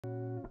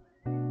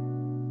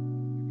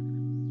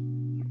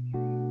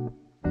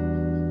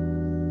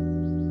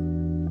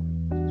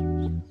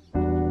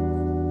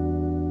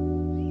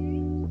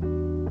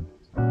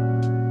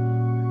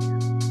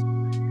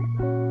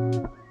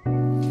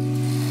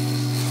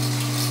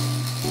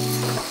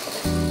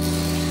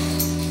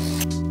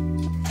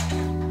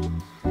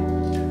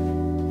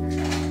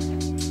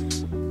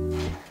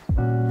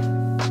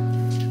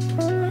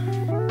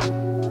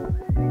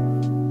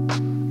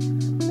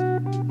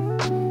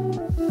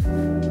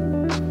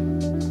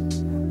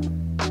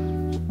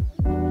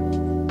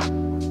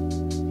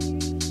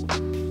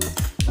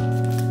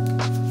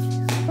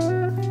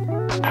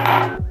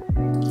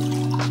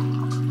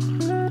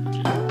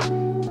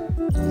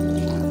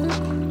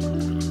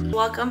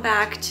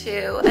welcome back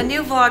to a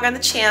new vlog on the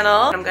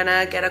channel. I'm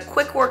gonna get a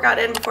quick workout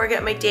in before I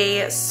get my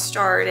day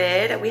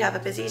started. We have a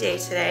busy day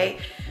today,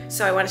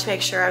 so I wanted to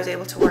make sure I was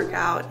able to work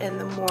out in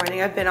the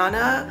morning. I've been on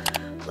a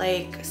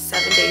like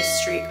 7-day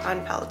streak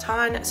on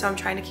Peloton, so I'm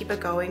trying to keep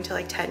it going to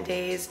like 10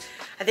 days.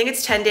 I think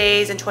it's 10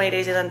 days and 20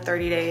 days and then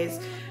 30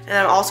 days. And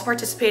I'm also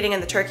participating in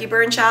the turkey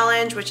burn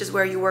challenge, which is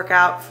where you work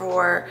out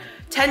for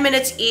 10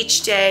 minutes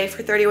each day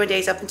for 31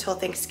 days up until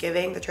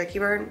Thanksgiving, the turkey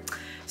burn.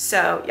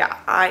 So yeah,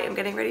 I am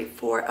getting ready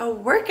for a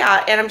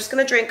workout and I'm just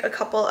gonna drink a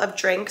couple of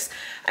drinks.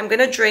 I'm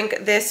gonna drink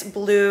this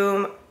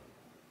Bloom.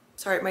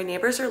 Sorry, my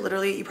neighbors are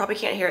literally, you probably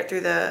can't hear it through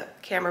the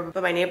camera,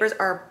 but my neighbors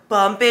are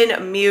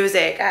bumping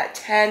music at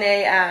 10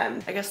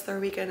 a.m. I guess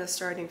their weekend is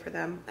starting for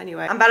them.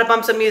 Anyway, I'm about to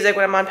bump some music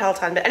when I'm on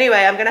Peloton. But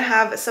anyway, I'm gonna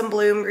have some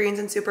Bloom greens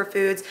and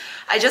superfoods.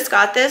 I just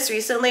got this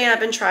recently and I've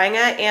been trying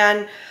it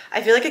and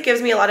I feel like it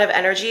gives me a lot of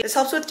energy. This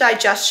helps with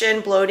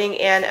digestion, bloating,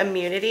 and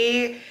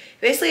immunity.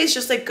 Basically, it's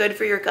just like good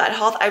for your gut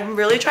health. I'm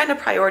really trying to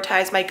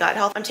prioritize my gut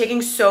health. I'm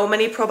taking so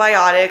many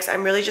probiotics.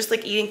 I'm really just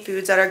like eating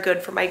foods that are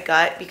good for my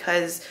gut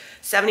because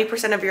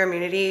 70% of your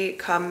immunity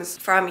comes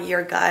from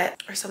your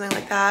gut or something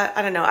like that.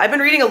 I don't know. I've been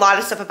reading a lot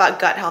of stuff about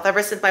gut health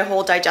ever since my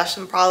whole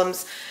digestion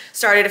problems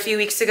started a few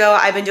weeks ago.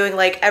 I've been doing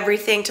like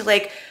everything to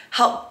like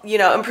help, you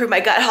know, improve my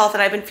gut health,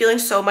 and I've been feeling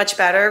so much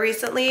better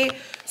recently.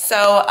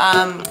 So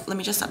let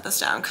me just set this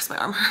down because my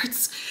arm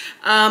hurts.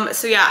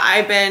 So yeah,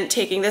 I've been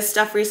taking this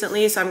stuff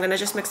recently, so I'm gonna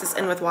just mix this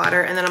in with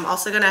water, and then I'm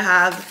also gonna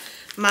have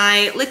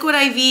my Liquid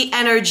IV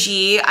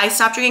Energy. I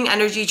stopped drinking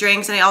energy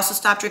drinks and I also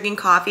stopped drinking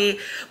coffee,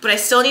 but I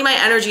still need my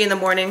energy in the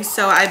morning.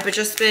 So I've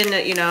just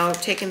been, you know,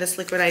 taking this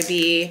Liquid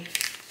IV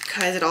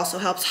because it also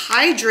helps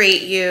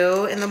hydrate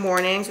you in the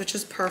mornings, which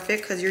is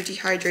perfect because you're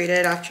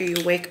dehydrated after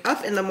you wake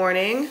up in the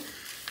morning.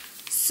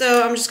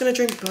 So I'm just gonna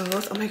drink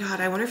both. Oh my God,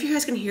 I wonder if you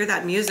guys can hear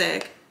that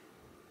music.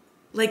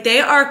 Like they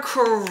are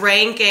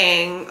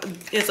cranking.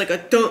 It's like a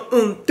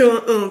dun,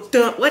 dun,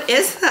 dun. What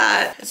is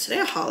that? Is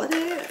today a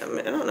holiday? I mean,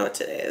 I don't know what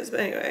today is,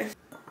 but anyway.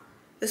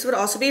 This would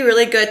also be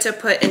really good to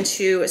put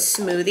into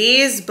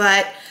smoothies,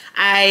 but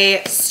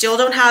I still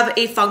don't have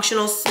a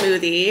functional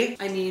smoothie.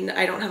 I mean,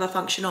 I don't have a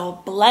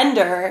functional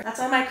blender. That's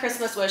on my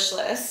Christmas wish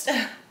list.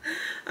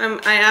 I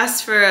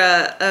asked for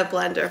a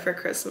blender for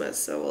Christmas,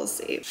 so we'll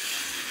see.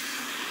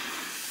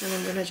 And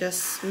I'm gonna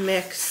just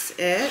mix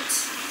it.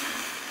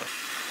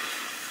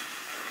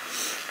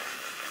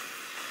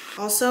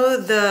 Also,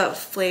 the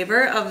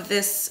flavor of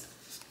this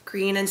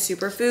green and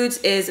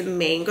superfoods is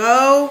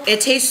mango.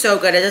 It tastes so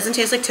good. It doesn't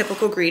taste like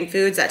typical green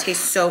foods that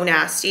taste so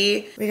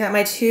nasty. We got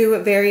my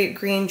two very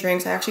green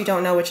drinks. I actually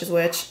don't know which is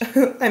which.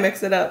 I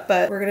mix it up,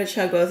 but we're gonna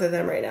chug both of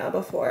them right now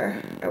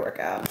before I work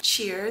out.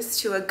 Cheers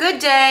to a good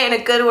day and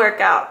a good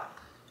workout.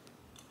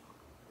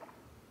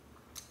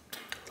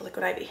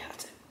 Liquid IV,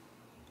 that's it.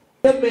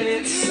 A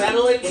minute,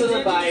 settle into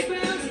the bike,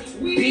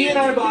 be in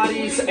our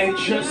bodies, and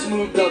just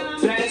move the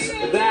best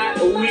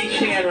that we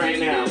can right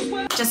now.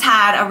 Just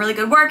had a really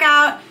good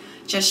workout,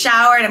 just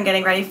showered. I'm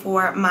getting ready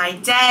for my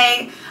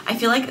day. I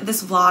feel like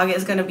this vlog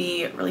is gonna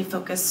be really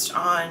focused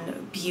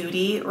on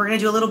beauty. We're gonna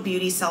do a little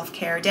beauty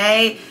self-care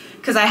day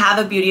because I have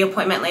a beauty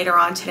appointment later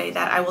on today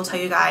that I will tell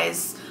you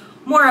guys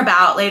more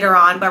about later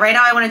on. But right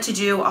now I wanted to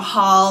do a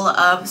haul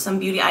of some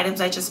beauty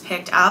items I just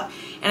picked up.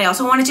 And I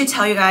also wanted to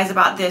tell you guys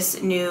about this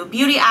new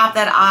beauty app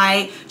that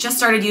I just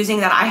started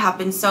using that I have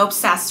been so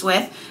obsessed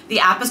with.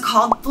 The app is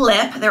called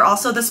Flip. They're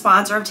also the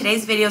sponsor of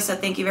today's video, so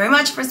thank you very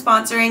much for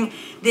sponsoring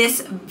this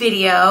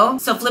video.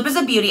 So Flip is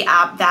a beauty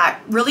app that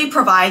really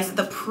provides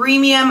the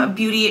premium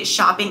beauty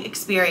shopping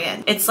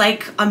experience. It's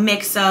like a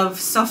mix of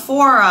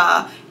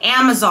Sephora,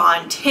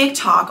 Amazon,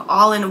 TikTok,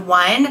 all in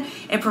one.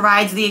 It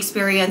provides the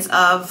experience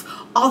of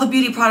all the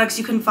beauty products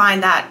you can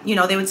find that, you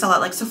know, they would sell at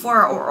like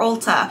Sephora or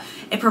Ulta.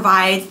 It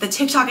provides the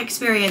TikTok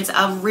experience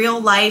of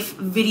real life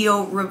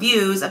video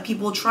reviews of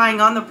people trying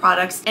on the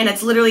products. And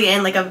it's literally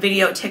in like a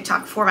video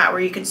TikTok format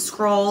where you can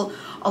scroll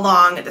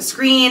along the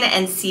screen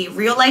and see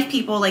real life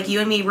people like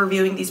you and me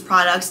reviewing these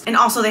products. And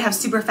also they have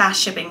super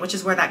fast shipping, which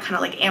is where that kind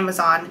of like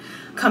Amazon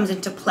comes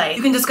into play.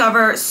 You can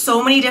discover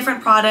so many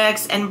different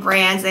products and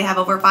brands. They have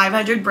over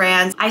 500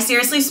 brands. I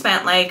seriously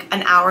spent like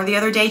an hour the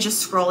other day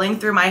just scrolling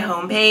through my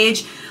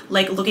homepage,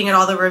 like looking at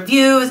all the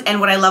reviews. And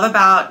what I love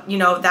about, you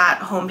know, that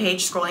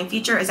homepage scrolling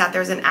feature is that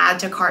there's an add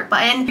to cart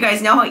button. You guys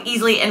know how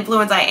easily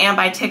influenced I am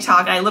by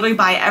TikTok, and I literally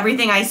buy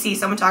everything I see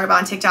someone talk about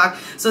on TikTok.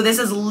 So this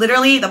is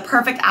literally the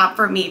perfect app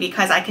for me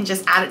because I can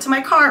just add it to my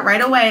cart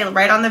right away,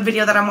 right on the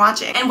video that I'm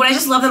watching. And what I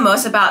just love the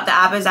most about the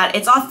app is that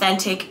it's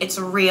authentic, it's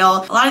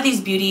real. A lot of these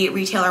beauty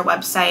retailer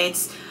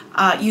websites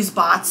use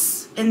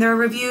bots in their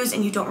reviews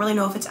and you don't really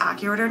know if it's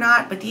accurate or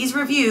not, but these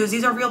reviews,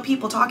 these are real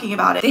people talking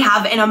about it. They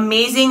have an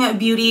amazing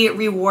beauty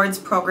rewards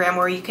program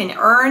where you can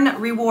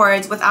earn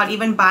rewards without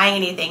even buying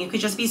anything. You could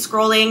just be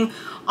scrolling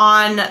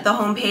on the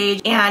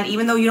homepage, and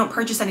even though you don't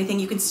purchase anything,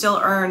 you can still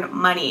earn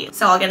money.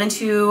 So I'll get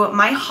into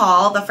my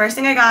haul. The first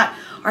thing I got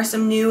are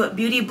some new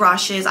beauty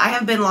brushes. I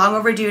have been long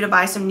overdue to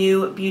buy some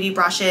new beauty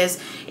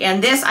brushes,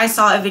 and this, I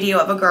saw a video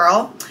of a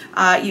girl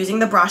using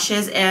the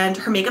brushes, and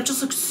her makeup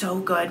just looked so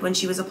good when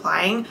she was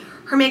applying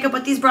her makeup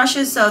with these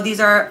brushes. So these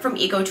are from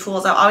Eco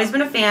Tools. I've always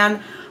been a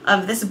fan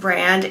of this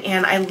brand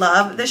and I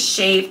love the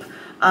shape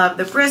of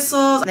the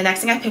bristles. The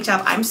next thing I picked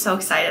up, I'm so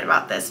excited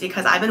about this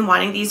because I've been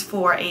wanting these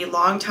for a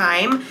long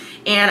time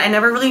and I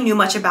never really knew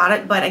much about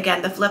it, but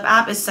again, the Flip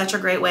app is such a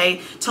great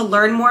way to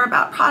learn more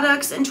about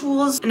products and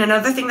tools. And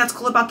another thing that's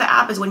cool about the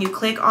app is when you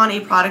click on a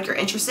product you're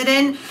interested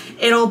in,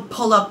 it'll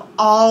pull up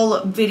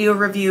all video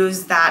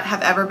reviews that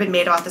have ever been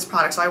made about this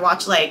product. So I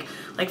watched like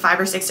 5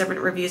 or 6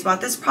 different reviews about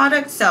this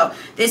product. So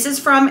this is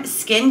from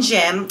Skin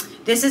Gym.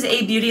 This is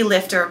a Beauty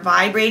Lifter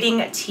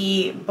Vibrating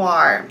Tea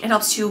Bar. It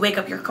helps to wake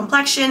up your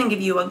complexion and give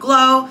you a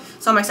glow.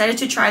 So I'm excited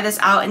to try this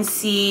out and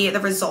see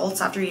the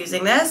results after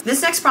using this.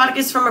 This next product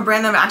is from a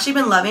brand that I've actually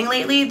been loving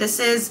lately. This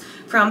is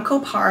from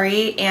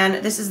Kopari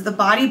and this is the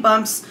Body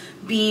Bumps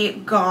Be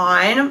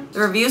Gone.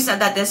 The review said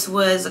that this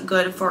was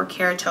good for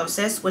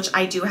keratosis, which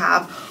I do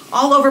have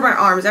all over my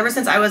arms. Ever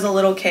since I was a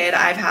little kid,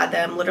 I've had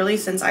them literally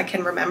since I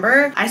can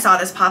remember. I saw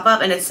this pop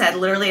up and it said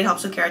literally it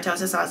helps with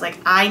keratosis. So I was like,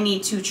 I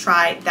need to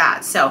try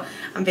that. So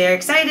I'm very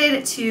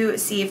excited to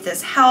see if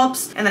this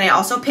helps. And then I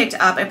also picked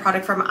up a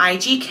product from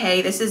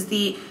IGK. This is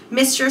the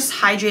Mistress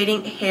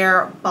Hydrating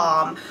Hair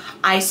Balm.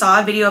 I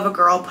saw a video of a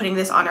girl putting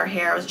this on her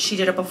hair. She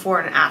did it before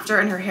and after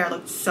and her hair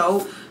looked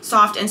so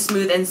soft and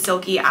smooth and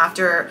silky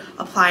after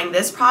applying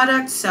this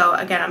product. So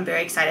again, I'm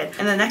very excited.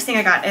 And the next thing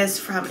I got is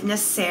from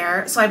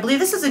Nasser. So I believe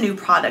this is a new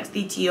product,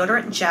 the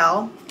deodorant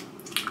gel.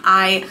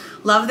 I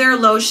love their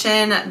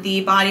lotion,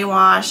 the body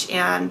wash,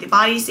 and the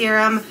body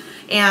serum.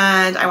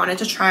 And I wanted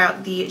to try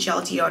out the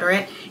gel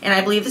deodorant. And I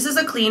believe this is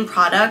a clean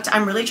product.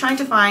 I'm really trying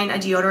to find a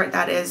deodorant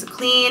that is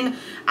clean,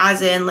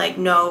 as in like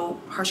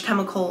no harsh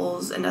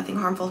chemicals and nothing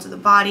harmful to the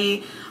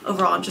body.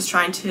 Overall, I'm just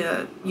trying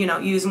to, you know,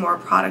 use more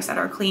products that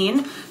are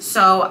clean.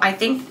 So I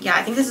think, yeah,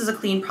 I think this is a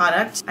clean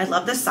product. I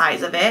love the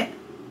size of it.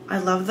 I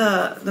love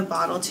the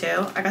bottle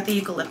too. I got the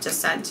eucalyptus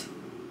scent.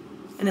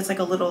 And it's like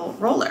a little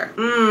roller.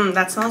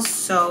 That smells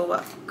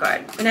so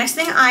good. The next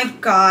thing I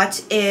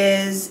got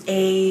is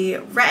a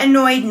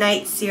retinoid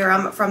night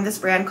serum from this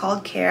brand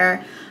called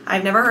Care.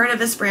 I've never heard of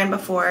this brand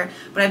before,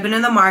 but I've been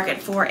in the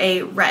market for a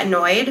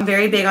retinoid. I'm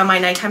very big on my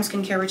nighttime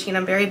skincare routine.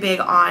 I'm very big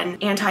on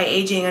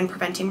anti-aging and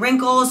preventing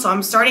wrinkles. So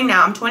I'm starting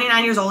now. I'm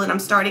 29 years old and I'm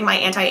starting my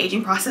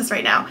anti-aging process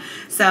right now.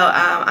 So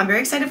I'm very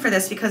excited for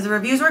this because the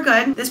reviews were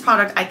good. This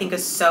product I think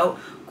is so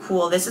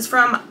cool. This is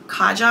from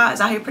Kaja, is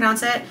that how you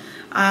pronounce it?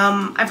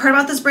 I've heard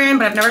about this brand,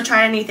 but I've never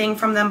tried anything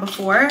from them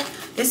before.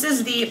 This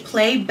is the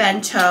Play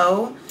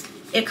Bento.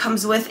 It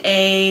comes with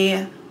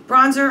a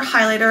bronzer,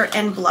 highlighter,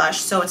 and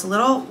blush. So it's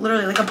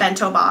literally like a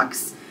bento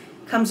box.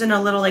 Comes in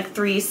a little like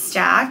 3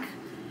 stack.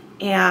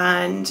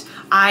 And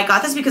I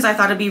got this because I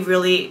thought it'd be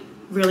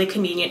really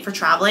convenient for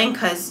traveling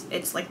because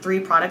it's like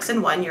 3 products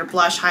in one, your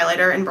blush,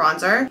 highlighter, and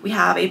bronzer. We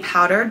have a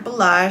powdered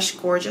blush,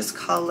 gorgeous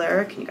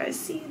color. Can you guys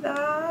see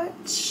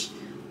that?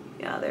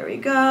 Yeah, there we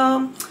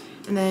go.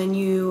 And then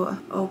you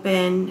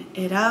open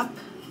it up.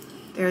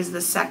 There's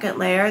the second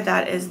layer,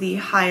 that is the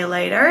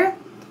highlighter.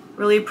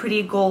 Really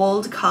pretty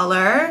gold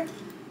color.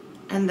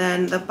 And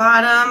then the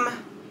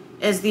bottom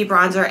is the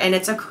bronzer, and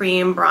it's a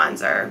cream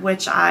bronzer,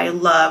 which I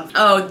love.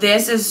 Oh,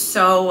 this is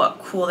so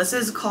cool. This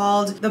is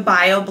called the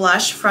Bio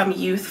Blush from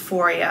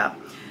Youthforia.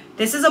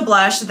 This is a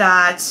blush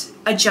that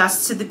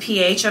adjusts to the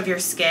pH of your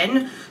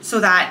skin so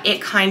that it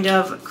kind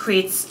of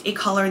creates a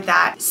color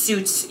that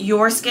suits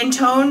your skin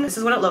tone. This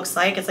is what it looks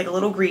like. It's like a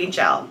little green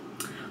gel.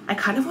 I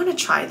kind of want to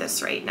try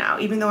this right now,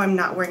 even though I'm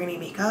not wearing any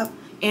makeup.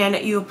 And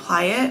you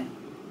apply it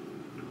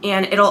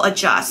and it'll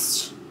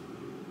adjust,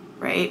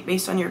 right?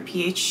 Based on your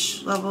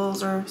pH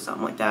levels or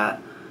something like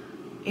that.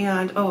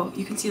 And oh,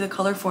 you can see the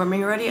color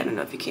forming already. I don't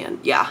know if you can.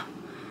 Yeah.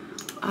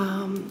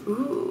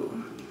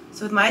 Ooh.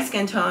 So with my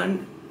skin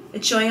tone,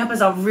 it's showing up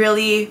as a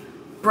really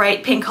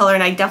bright pink color,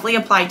 and I definitely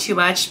applied too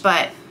much,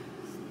 but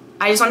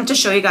I just wanted to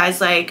show you guys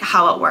like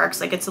how it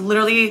works. Like it's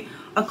literally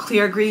a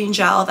clear green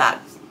gel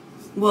that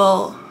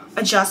will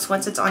adjust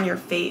once it's on your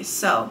face.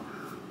 So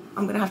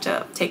I'm gonna have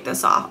to take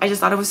this off. I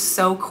just thought it was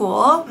so cool.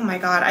 Oh my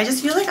god, I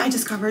just feel like I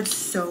discovered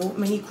so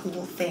many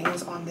cool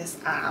things on this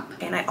app.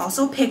 And I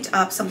also picked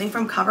up something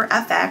from Cover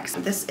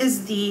FX. This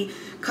is the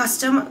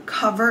Custom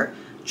Cover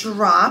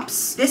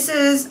Drops. This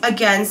is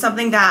again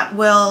something that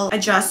will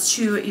adjust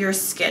to your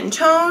skin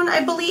tone, I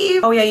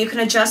believe. Oh yeah, you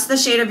can adjust the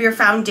shade of your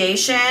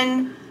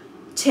foundation,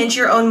 tint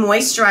your own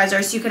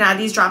moisturizer, so you can add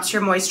these drops to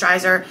your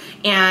moisturizer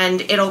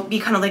and it'll be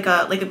kind of like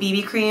a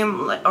BB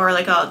cream or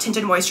like a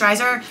tinted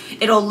moisturizer.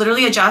 It'll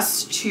literally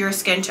adjust to your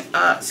skin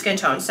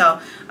tone. So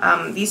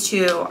these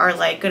two are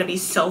like gonna be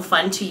so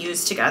fun to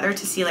use together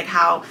to see like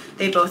how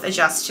they both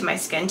adjust to my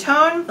skin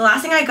tone. The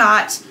last thing I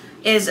got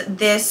is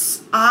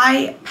this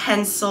eye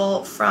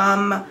pencil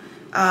from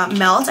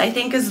Melt, I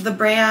think is the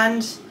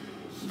brand.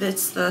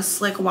 That's the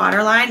Slick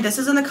Waterline. This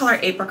is in the color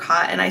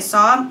Apricot, and I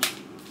saw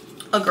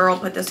a girl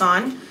put this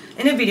on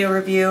in a video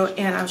review,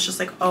 and I was just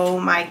like, oh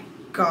my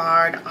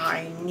god,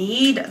 I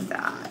need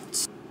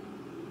that.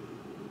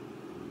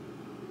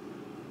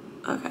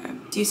 Okay,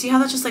 do you see how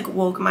that just like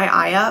woke my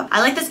eye up? I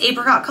like this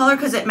apricot color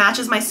because it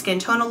matches my skin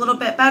tone a little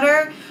bit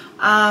better.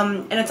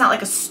 And it's not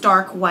like a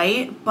stark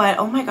white, but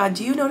oh my god,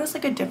 do you notice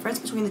like a difference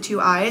between the two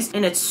eyes?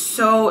 And it's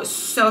so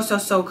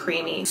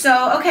creamy.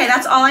 So okay,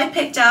 that's all I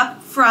picked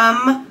up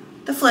from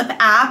the Flip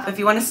app. If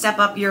you want to step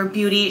up your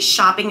beauty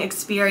shopping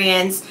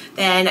experience,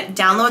 then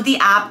download the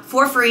app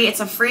for free. It's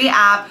a free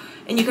app.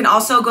 And you can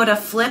also go to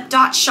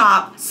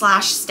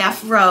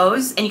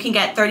flip.shop/StephRose and you can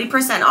get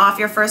 30% off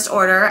your first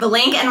order. The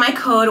link and my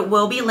code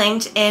will be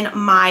linked in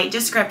my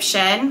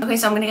description. Okay,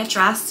 so I'm gonna get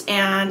dressed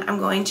and I'm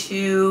going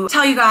to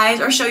tell you guys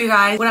or show you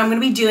guys what I'm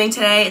gonna be doing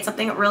today. It's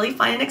something really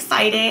fun and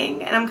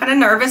exciting and I'm kind of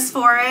nervous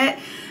for it.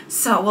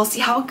 So we'll see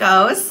how it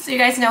goes. So you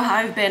guys know how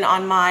I've been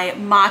on my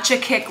matcha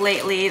kick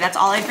lately. That's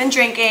all I've been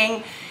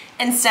drinking.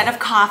 Instead of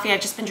coffee,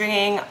 I've just been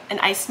drinking an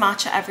iced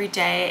matcha every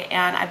day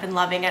and I've been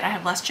loving it. I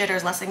have less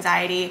jitters, less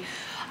anxiety.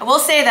 I will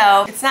say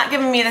though, it's not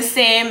giving me the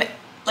same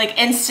like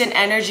instant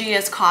energy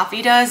as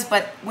coffee does,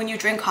 but when you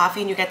drink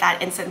coffee and you get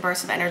that instant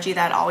burst of energy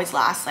that always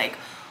lasts like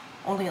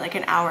only like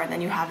an hour and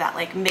then you have that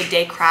like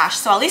midday crash.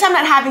 So at least I'm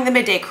not having the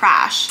midday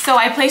crash. So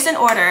I placed an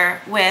order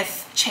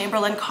with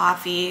Chamberlain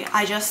Coffee.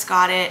 I just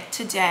got it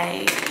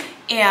today.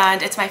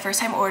 And it's my first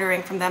time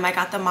ordering from them. I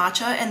got the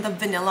matcha and the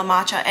vanilla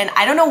matcha, and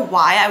I don't know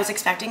why I was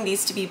expecting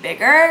these to be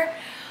bigger.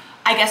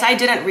 I guess I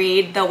didn't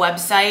read the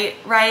website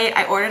right.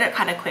 I ordered it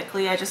kind of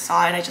quickly. I just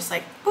saw it and I just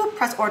like boop,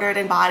 press ordered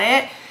and bought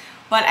it.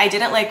 But I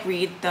didn't like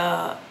read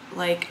the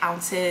like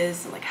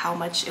ounces and like how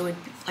much it would,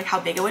 like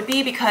how big it would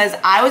be, because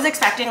I was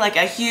expecting like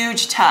a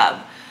huge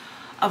tub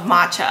of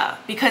matcha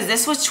because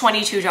this was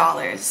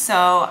 $22.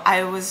 So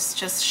I was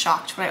just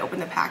shocked when I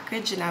opened the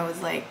package and I was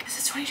like, is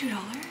this $22?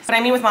 But I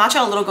mean, with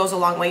matcha, a little goes a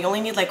long way. You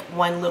only need like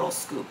one little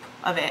scoop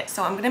of it.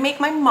 So I'm gonna make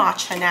my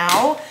matcha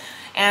now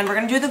and we're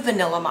gonna do the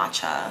vanilla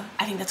matcha.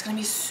 I think that's gonna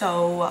be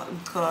so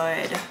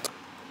good.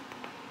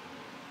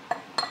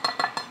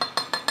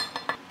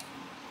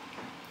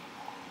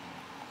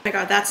 Oh my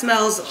god, that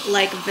smells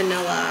like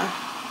vanilla.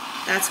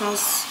 That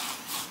smells,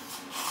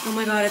 oh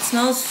my god, it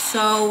smells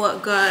so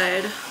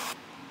good.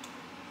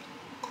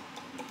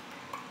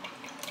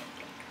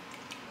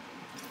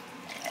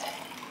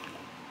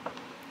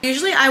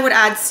 Usually I would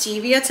add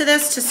stevia to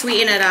this to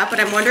sweeten it up,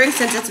 but I'm wondering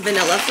since it's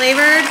vanilla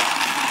flavored,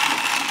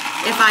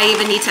 if I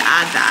even need to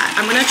add that.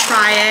 I'm gonna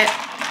try it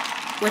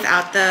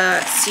without the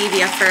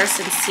stevia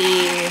first and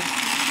see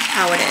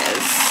how it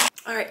is.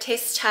 All right,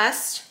 taste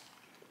test.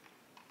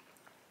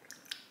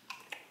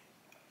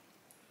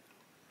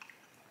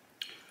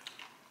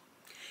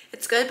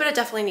 It's good, but it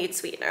definitely needs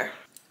sweetener.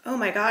 Oh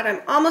my god,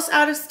 I'm almost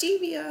out of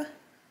stevia.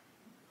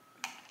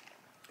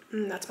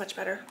 That's much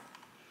better.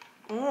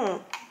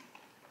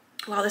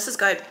 Wow, this is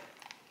good.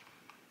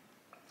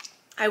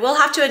 I will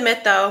have to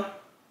admit though,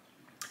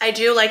 I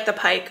do like the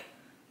Pike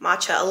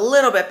matcha a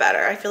little bit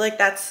better. I feel like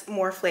that's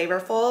more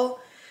flavorful.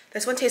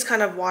 This one tastes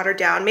kind of watered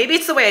down. Maybe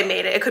it's the way I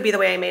made it. It could be the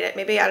way I made it.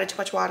 Maybe I added too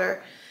much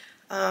water.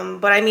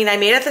 But I mean, I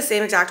made it the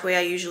same exact way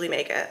I usually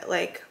make it,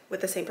 like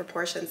with the same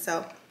proportions.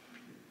 So,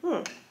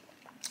 I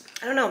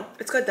don't know.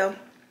 It's good though.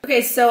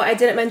 Okay, so I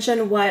didn't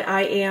mention what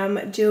I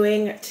am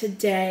doing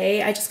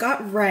today. I just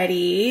got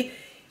ready.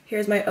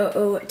 Here's my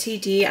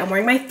OOTD. I'm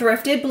wearing my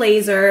thrifted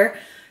blazer.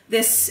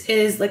 This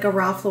is like a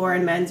Ralph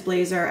Lauren men's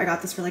blazer. I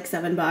got this for like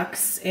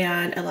 $7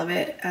 and I love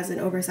it as an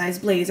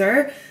oversized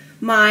blazer.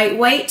 My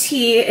white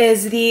tee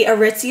is the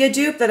Aritzia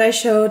dupe that I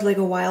showed like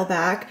a while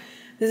back.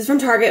 This is from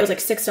Target. It was like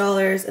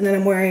 $6. And then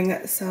I'm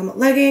wearing some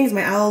leggings,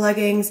 my Owl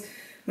leggings,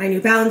 my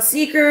New Balance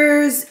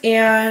sneakers,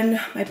 and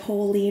my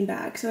Pauline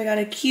bag. So I got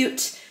a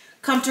cute,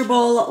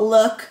 comfortable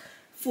look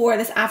for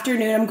this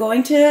afternoon. I'm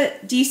going to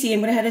DC. I'm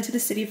gonna head into the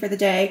city for the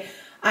day.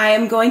 I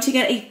am going to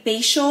get a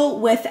facial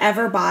with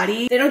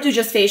Everbody. They don't do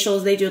just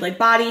facials, they do like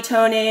body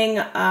toning,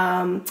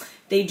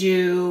 they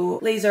do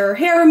laser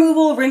hair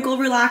removal, wrinkle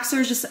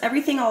relaxers, just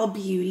everything all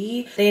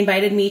beauty. They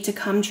invited me to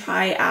come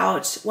try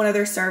out one of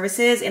their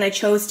services and I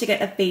chose to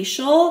get a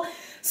facial.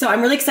 So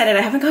I'm really excited.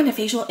 I haven't gotten a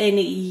facial in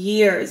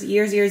years.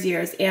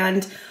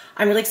 And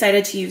I'm really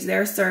excited to use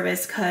their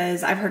service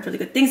because I've heard really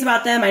good things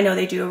about them. I know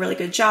they do a really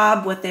good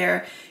job with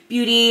their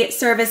beauty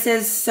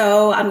services.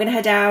 So I'm gonna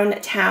head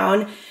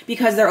downtown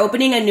because they're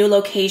opening a new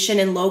location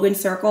in Logan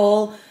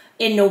Circle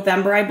in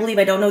November, I believe.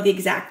 I don't know the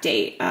exact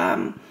date,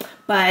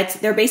 but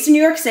they're based in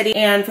New York City.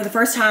 And for the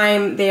first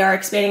time, they are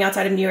expanding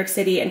outside of New York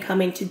City and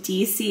coming to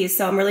DC.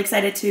 So I'm really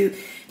excited to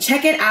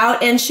check it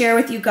out and share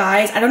with you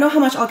guys. I don't know how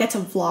much I'll get to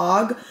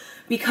vlog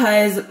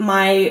because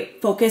my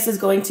focus is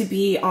going to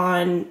be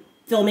on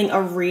filming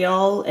a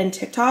reel and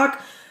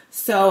TikTok.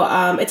 So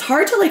it's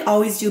hard to like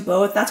always do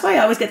both. That's why I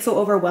always get so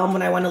overwhelmed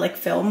when I want to like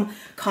film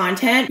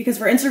content, because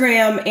for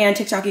Instagram and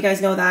TikTok, you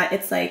guys know that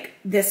it's like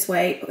this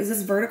way. Is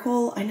this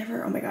vertical?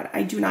 Oh my God,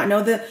 I do not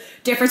know the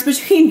difference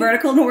between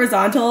vertical and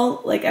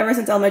horizontal. Like ever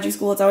since elementary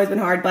school, it's always been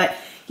hard, but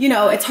you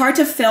know, it's hard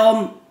to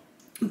film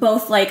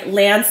both like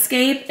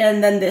landscape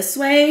and then this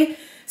way.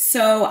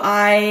 So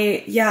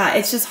yeah,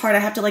 it's just hard. I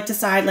have to like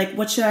decide like,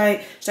 what should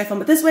I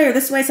film it this way or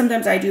this way?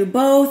 Sometimes I do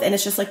both and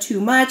it's just like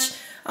too much.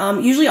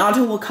 Usually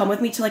Anto will come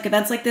with me to like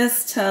events like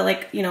this to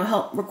like, you know,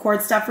 help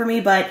record stuff for me,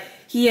 but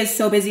He is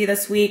so busy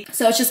this week.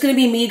 So it's just gonna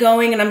be me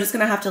going, and I'm just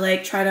gonna have to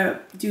like try to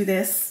do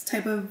this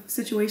type of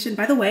situation.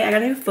 By the way, I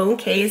got a new phone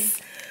case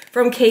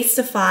from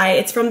Casetify.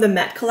 It's from the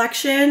Met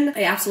collection.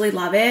 I absolutely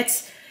love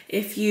it.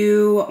 If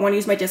you want to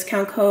use my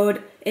discount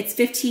code, it's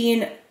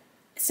 15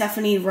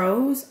 Stephanie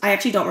Rose. I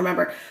actually don't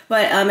remember,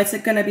 but it's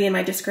gonna be in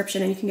my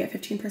description, and you can get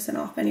 15%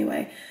 off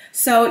anyway.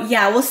 So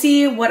yeah, we'll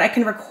see what I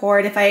can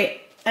record. If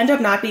I end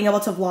up not being able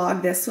to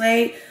vlog this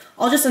way,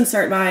 I'll just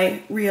insert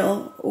my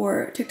reel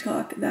or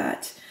TikTok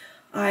that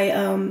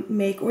I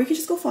make, or you can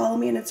just go follow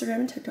me on Instagram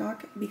and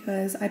TikTok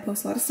because I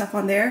post a lot of stuff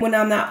on there when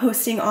I'm not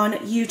posting on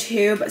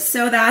YouTube.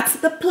 So that's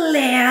the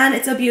plan.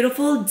 It's a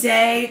beautiful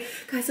day.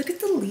 Guys, look at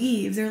the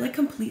leaves. They're like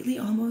completely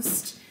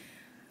almost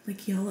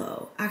like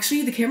yellow.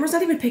 Actually, the camera's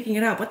not even picking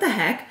it up. What the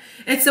heck?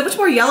 It's so much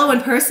more yellow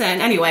in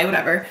person. Anyway,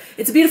 whatever.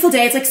 It's a beautiful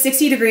day. It's like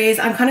 60 degrees.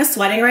 I'm kind of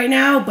sweating right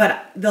now,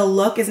 but the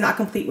look is not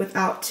complete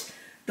without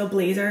the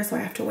blazer, so I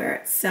have to wear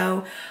it.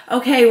 So,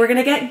 okay, we're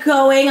gonna get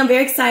going. I'm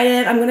very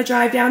excited. I'm gonna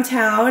drive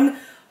downtown.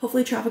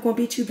 Hopefully traffic won't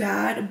be too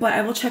bad, but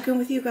I will check in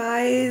with you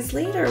guys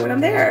later when I'm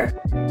there.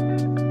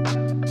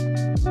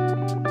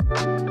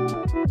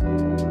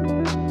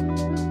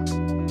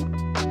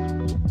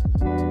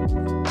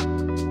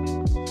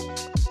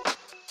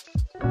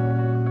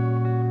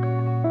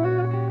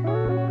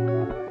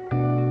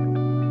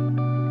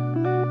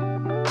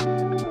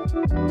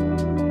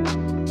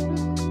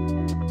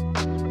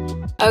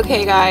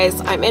 Okay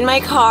guys, I'm in my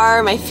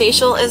car. My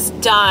facial is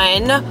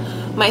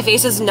done. My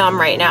face is numb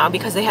right now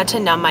because they had to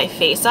numb my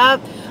face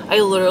up. I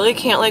literally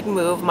can't like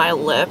move my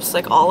lips,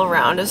 like all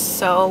around is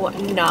so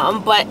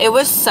numb, but it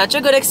was such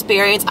a good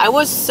experience. I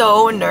was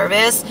so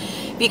nervous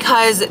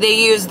because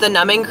they used the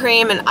numbing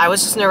cream and I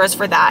was just nervous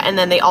for that. And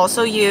then they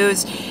also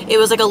used, it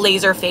was like a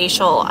laser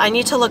facial. I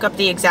need to look up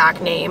the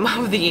exact name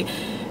of the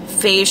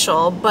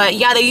facial, but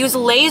yeah, they use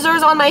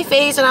lasers on my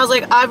face, and I was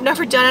like, I've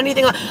never done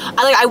anything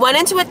like I went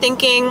into it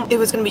thinking it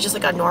was gonna be just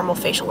like a normal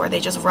facial where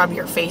they just rub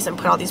your face and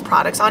put all these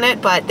products on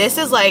it, but this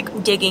is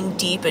like digging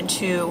deep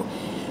into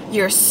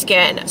your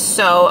skin.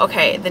 So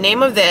okay, the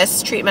name of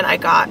this treatment I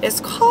got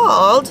is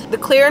called the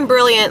Clear and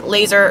Brilliant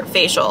Laser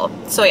Facial.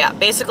 So yeah,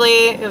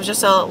 basically it was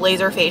just a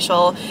laser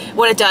facial.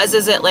 What it does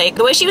is it, like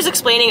the way she was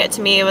explaining it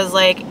to me, it was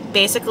like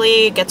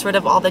basically gets rid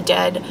of all the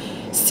dead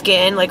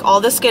skin, like all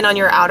the skin on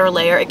your outer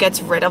layer. It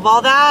gets rid of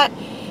all that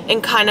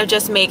and kind of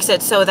just makes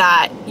it so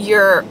that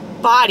your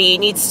body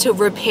needs to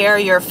repair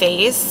your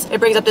face. It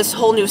brings up this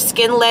whole new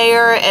skin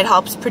layer. It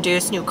helps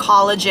produce new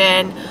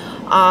collagen.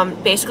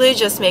 Basically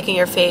just making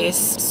your face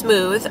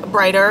smooth,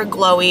 brighter,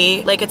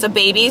 glowy, like it's a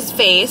baby's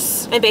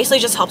face. It basically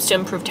just helps to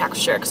improve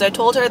texture, because I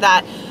told her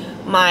that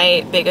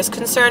my biggest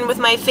concern with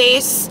my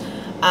face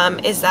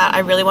is that I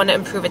really want to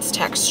improve its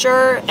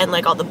texture and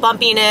like all the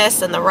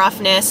bumpiness and the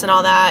roughness and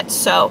all that.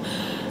 So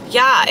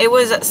yeah, it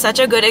was such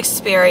a good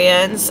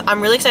experience.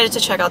 I'm really excited to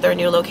check out their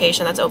new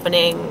location that's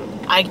opening.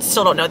 I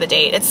still don't know the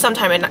date. It's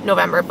sometime in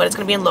November, but it's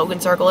going to be in Logan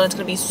Circle, and it's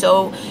going to be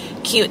so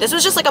cute. This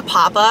was just like a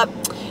pop-up.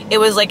 It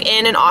was like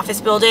in an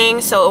office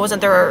building, so it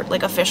wasn't their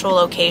like official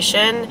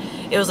location.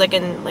 It was like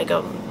in like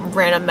a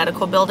random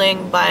medical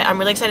building, but I'm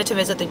really excited to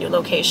visit the new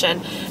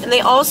location. And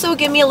they also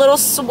give me a little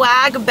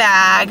swag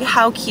bag.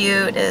 How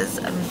cute is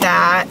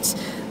that?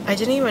 I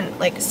didn't even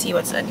like see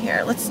what's in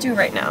here. Let's do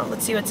right now.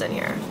 Let's see what's in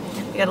here.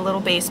 We got a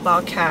little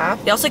baseball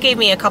cap. They also gave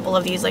me a couple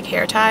of these like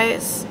hair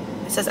ties.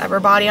 It says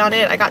Everbody on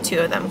it. I got 2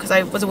 of them because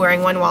I was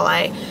wearing one while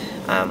I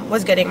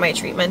was getting my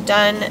treatment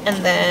done.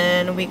 And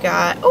then we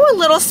got, oh, a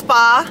little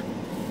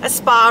a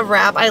spa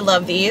wrap. I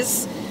love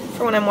these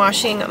for when I'm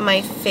washing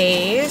my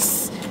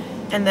face.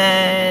 And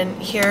then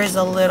here's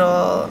a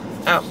little,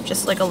 oh,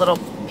 just like a little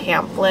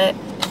pamphlet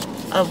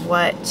of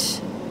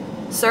what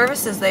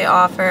services they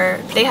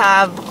offer. They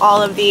have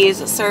all of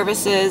these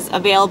services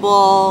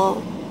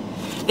available.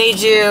 They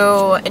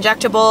do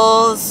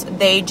injectables,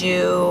 they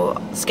do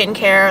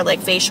skincare, like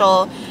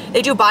facial,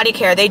 they do body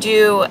care, they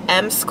do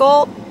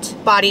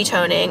M-Sculpt, body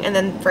toning, and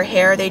then for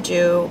hair they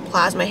do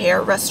plasma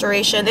hair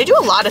restoration. They do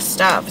a lot of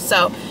stuff,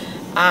 so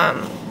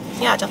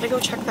yeah, definitely go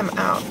check them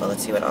out. But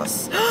let's see what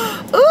else.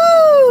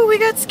 Ooh, we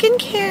got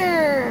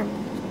skincare.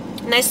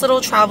 Nice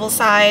little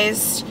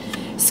travel-sized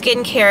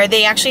skincare.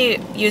 They actually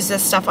use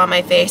this stuff on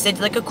my face. They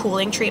did like a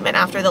cooling treatment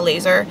after the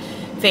laser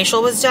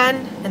facial was done.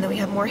 And then we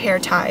have more hair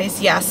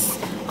ties. Yes,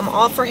 I'm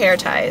all for hair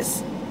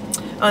ties.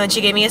 Oh, and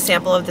she gave me a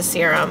sample of the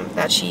serum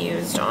that she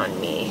used on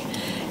me.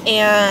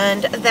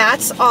 And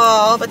that's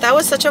all. But that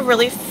was such a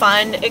really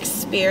fun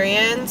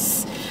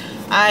experience.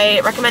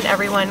 I recommend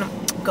everyone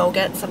go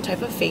get some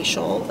type of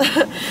facial.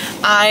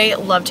 I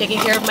love taking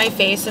care of my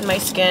face and my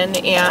skin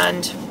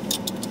and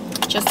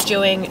just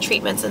doing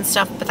treatments and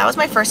stuff, but that was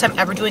my first time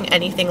ever doing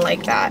anything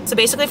like that. So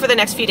basically for the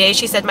next few days,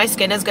 she said my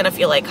skin is gonna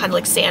feel like kind of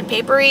like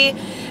sandpapery,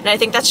 and I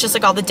think that's just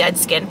like all the dead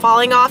skin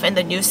falling off and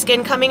the new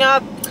skin coming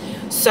up.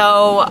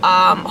 So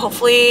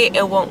hopefully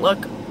it won't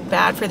look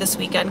bad for this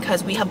weekend,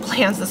 because we have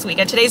plans this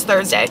weekend. Today's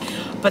Thursday,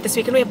 but this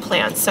weekend we have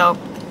plans. So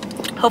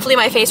hopefully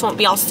my face won't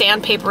be all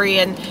sandpapery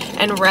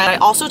and red. I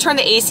also turned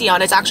the AC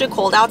on. It's actually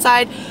cold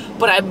outside,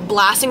 but I'm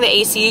blasting the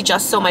AC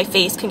just so my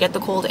face can get the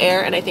cold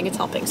air, and I think it's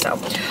helping. So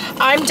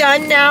I'm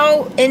done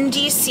now in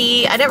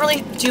DC. I didn't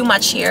really do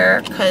much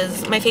here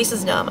because my face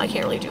is numb. I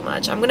can't really do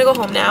much. I'm gonna go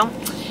home now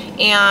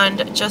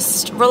and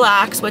just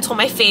relax, wait till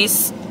my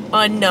face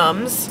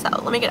unnumbs.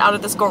 So let me get out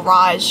of this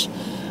garage.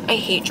 I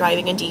hate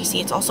driving in DC.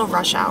 It's also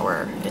rush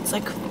hour. It's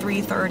like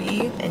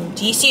 3:30 and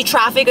DC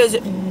traffic is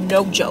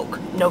no joke.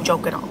 No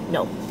joke at all.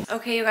 No.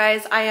 Okay, you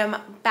guys, I am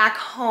back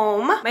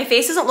home. My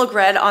face doesn't look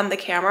red on the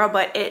camera,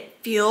 but it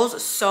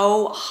feels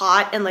so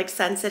hot and like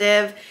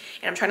sensitive,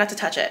 and I'm trying not to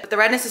touch it. The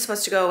redness is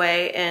supposed to go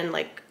away in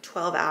like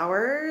 12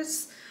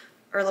 hours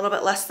or a little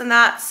bit less than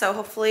that, so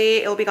hopefully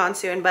it'll be gone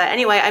soon. But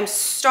anyway, I'm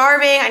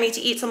starving. I need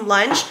to eat some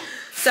lunch.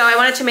 So I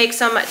wanted to make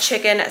some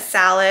chicken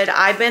salad.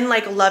 I've been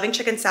like loving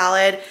chicken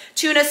salad,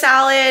 tuna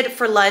salad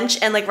for lunch,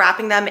 and like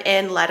wrapping them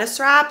in lettuce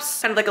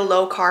wraps. Kind of like a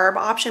low carb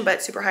option,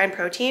 but super high in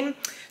protein.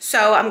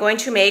 So I'm going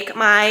to make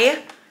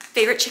my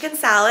favorite chicken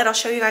salad. I'll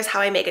show you guys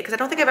how I make it because I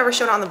don't think I've ever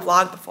shown it on the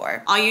vlog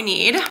before. All you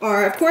need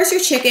are, of course,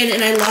 your chicken.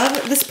 And I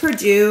love this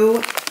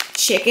Purdue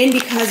chicken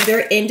because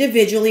they're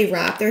individually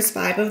wrapped. There's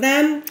 5 of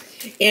them.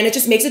 And it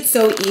just makes it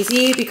so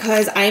easy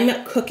because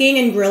I'm cooking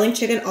and grilling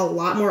chicken a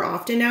lot more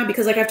often now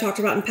because, like I've talked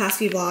about in past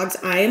few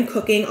vlogs, I am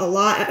cooking a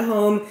lot at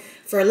home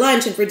for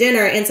lunch and for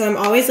dinner. And so I'm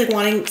always like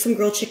wanting some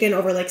grilled chicken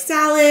over like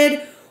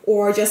salad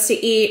or just to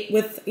eat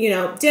with, you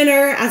know,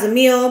 dinner as a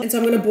meal. And so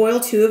I'm gonna boil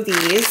 2 of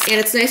these. And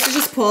it's nice to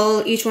just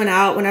pull each one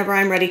out whenever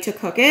I'm ready to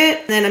cook it.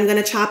 And then I'm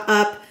gonna chop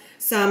up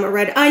some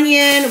red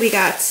onion. We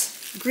got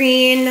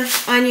green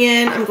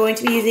onion. I'm going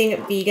to be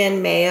using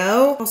vegan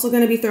mayo. Also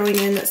going to be throwing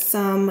in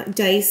some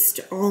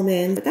diced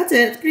almond. But that's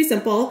it. It's pretty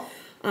simple.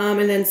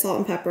 And then salt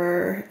and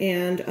pepper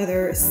and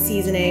other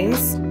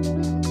seasonings.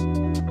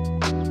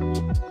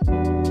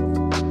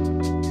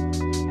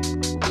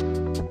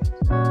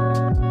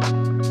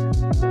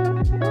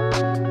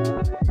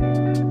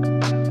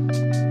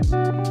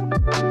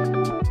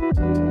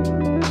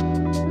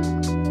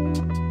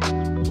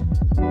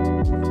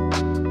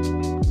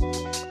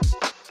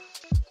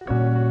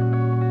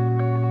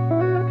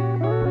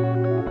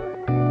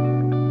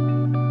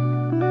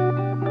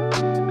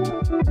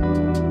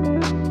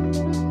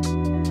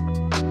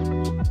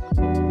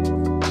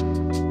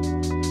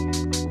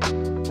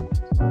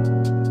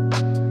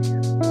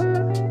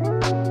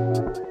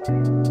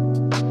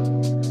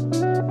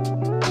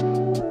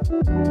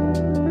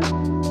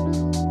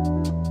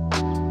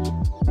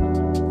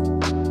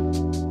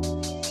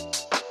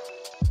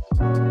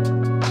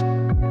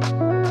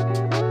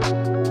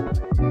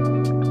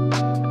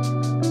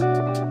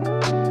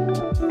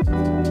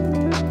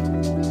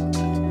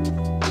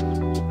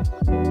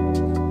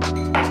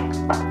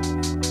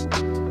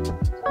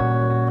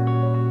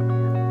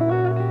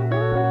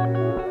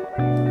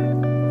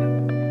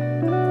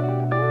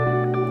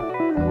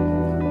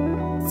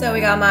 So we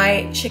got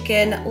my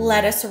chicken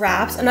lettuce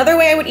wraps. Another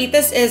way I would eat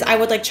this is I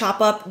would like chop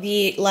up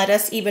the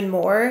lettuce even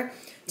more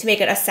to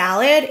make it a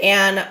salad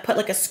and put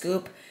like a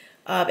scoop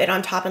of it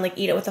on top and like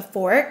eat it with a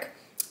fork.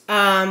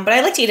 But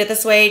I like to eat it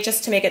this way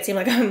just to make it seem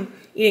like I'm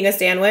eating a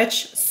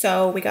sandwich.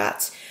 So we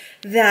got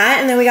that,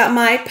 and then we got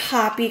my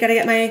Poppy. Gotta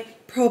get my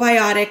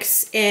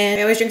probiotics in.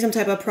 I always drink some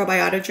type of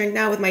probiotic drink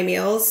now with my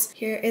meals.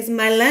 Here is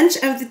my lunch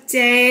of the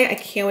day. I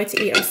can't wait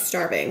to eat. I'm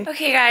starving.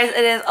 Okay guys,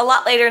 it is a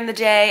lot later in the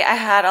day. I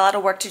had a lot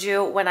of work to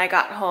do when I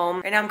got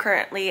home. Right now I'm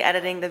currently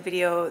editing the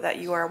video that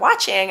you are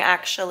watching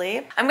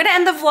actually. I'm gonna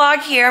end the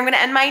vlog here. I'm gonna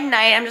end my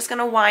night. I'm just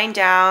gonna wind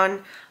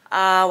down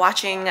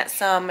watching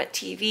some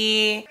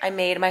TV. I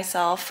made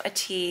myself a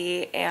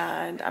tea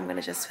and I'm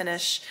gonna just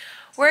finish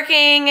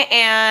working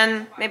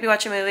and maybe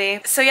watch a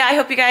movie. So yeah, I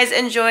hope you guys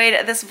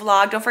enjoyed this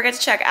vlog. Don't forget to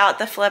check out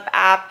the Flip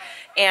app,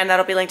 and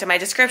that'll be linked in my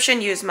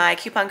description. Use my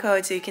coupon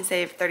code so you can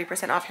save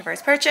 30% off your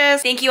first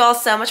purchase. Thank you all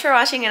so much for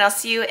watching, and I'll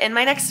see you in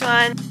my next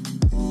one.